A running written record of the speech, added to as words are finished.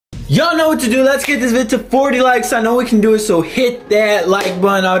Y'all know what to do. Let's get this video to 40 likes. I know we can do it, so hit that like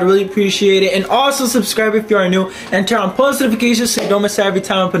button. I would really appreciate it. And also subscribe if you are new and turn on post notifications so you don't miss out every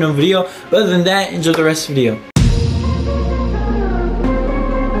time I put in a video. But other than that, enjoy the rest of the video.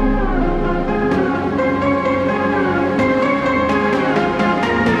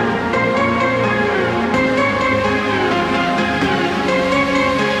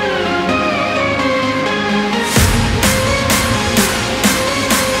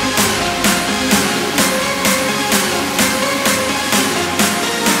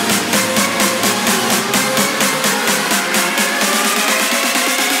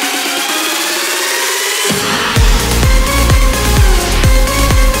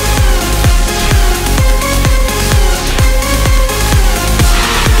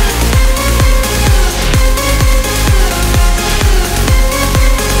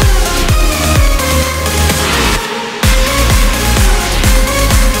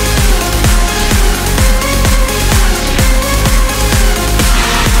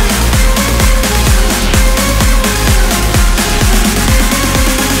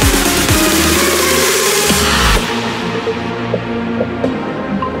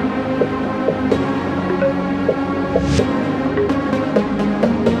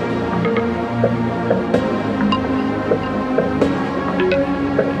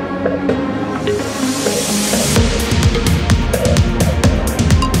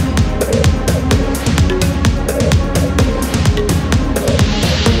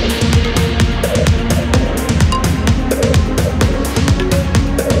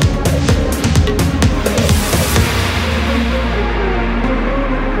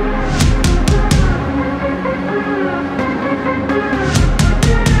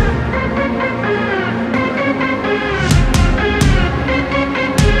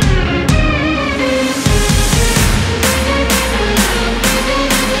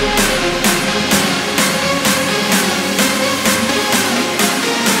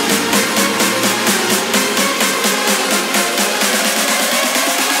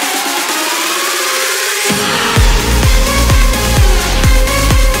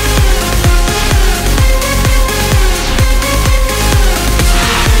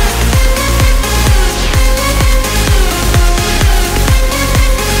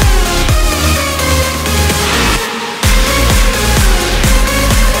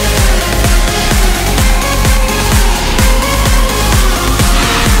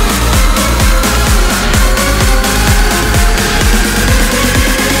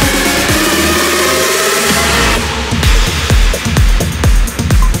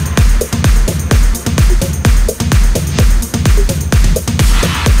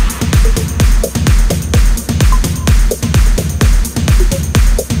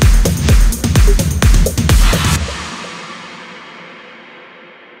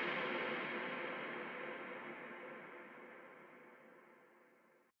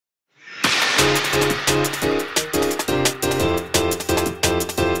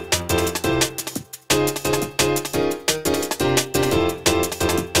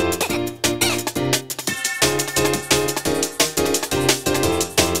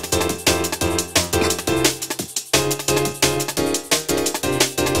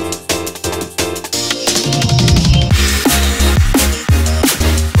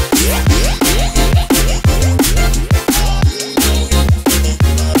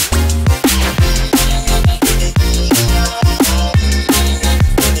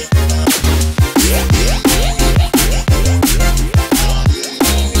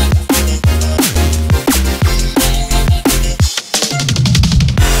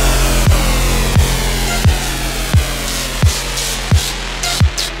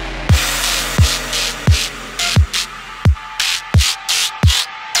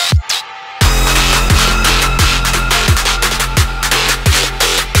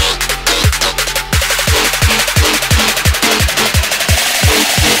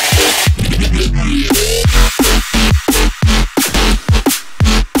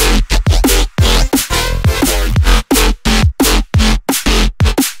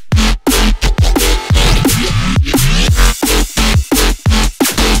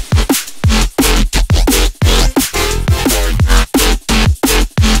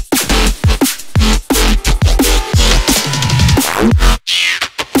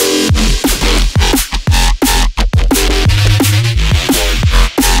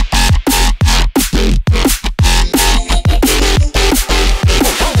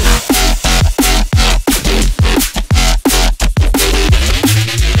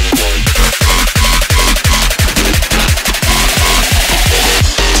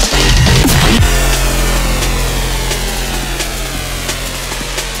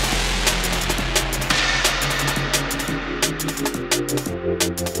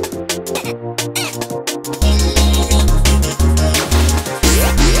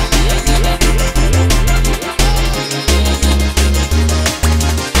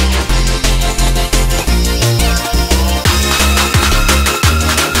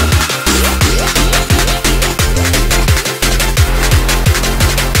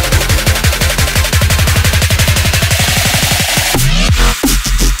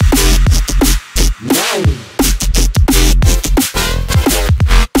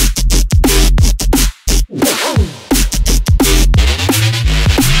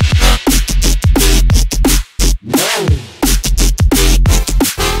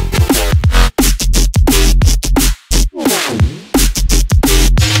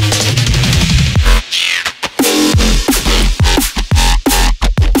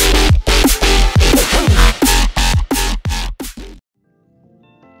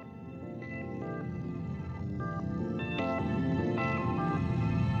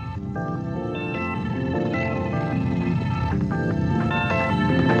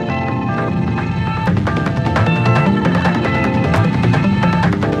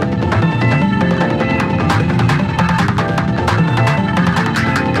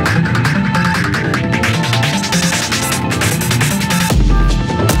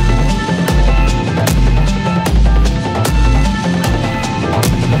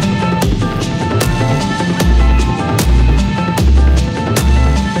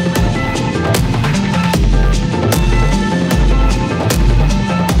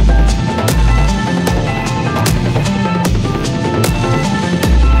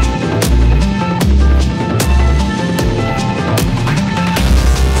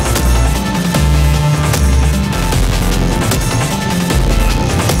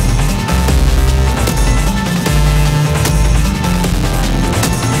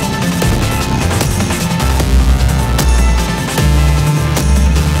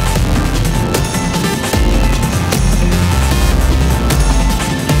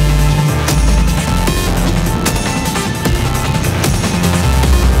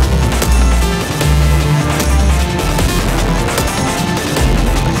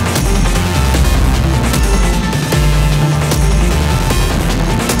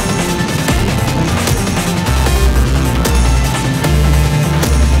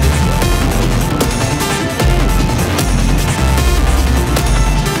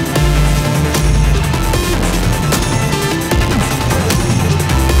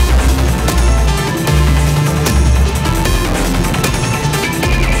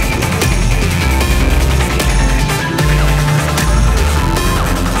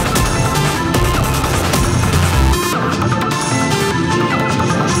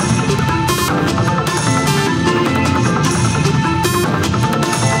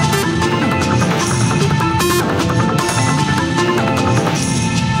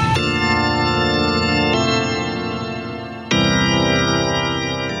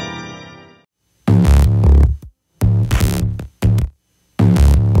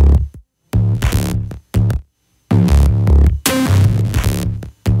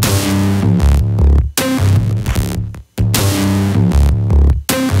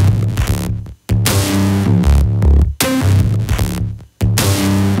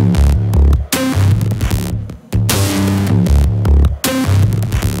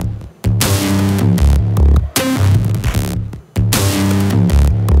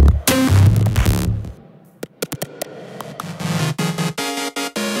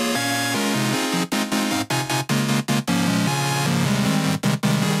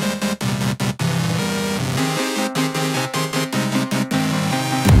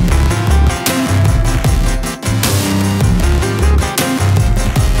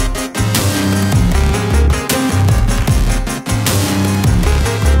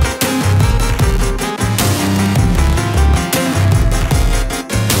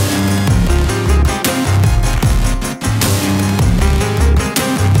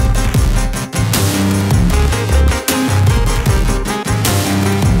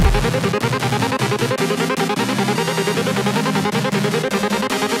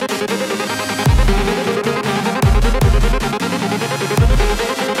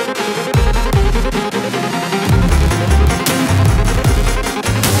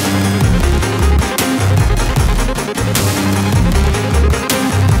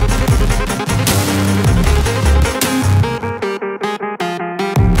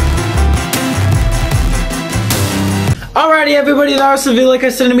 Alrighty everybody, that was the video. Like I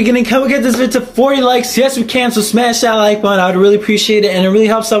said in the beginning, can we get this video to 40 likes? Yes we can, so smash that like button. I would really appreciate it, and it really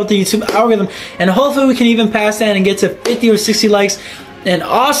helps out with the YouTube algorithm, and hopefully we can even pass that and get to 50 or 60 likes. And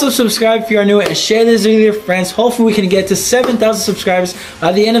also subscribe if you are new, and share this video with your friends. Hopefully we can get to 7,000 subscribers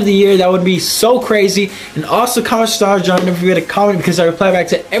by the end of the year. That would be so crazy. And also comment Star John. Don't forget to comment, because I reply back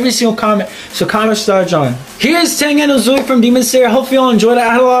to every single comment. So comment Star John. Here's Tengen Uzui from Demon Slayer. Hopefully you all enjoyed it.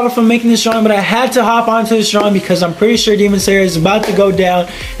 I had a lot of fun making this drawing, but I had to hop onto this drawing because I'm pretty sure Demon Slayer is about to go down.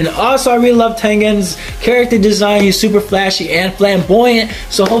 And also I really love Tengen's character design. He's super flashy and flamboyant.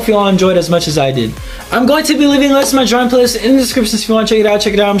 So hopefully you all enjoyed as much as I did. I'm going to be leaving links to my drawing playlist in the description if you want to check it out.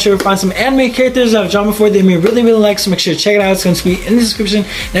 Check it out. I'm sure you'll find some anime characters that I've drawn before that you may really like, so make sure to check it out. It's going to be in the description.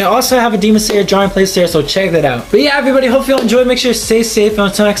 And I also have a Demon Slayer drawing playlist there, so check that out. But yeah, everybody, hope you all enjoyed. Make sure to stay safe, and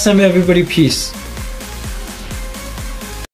until next time, everybody, peace.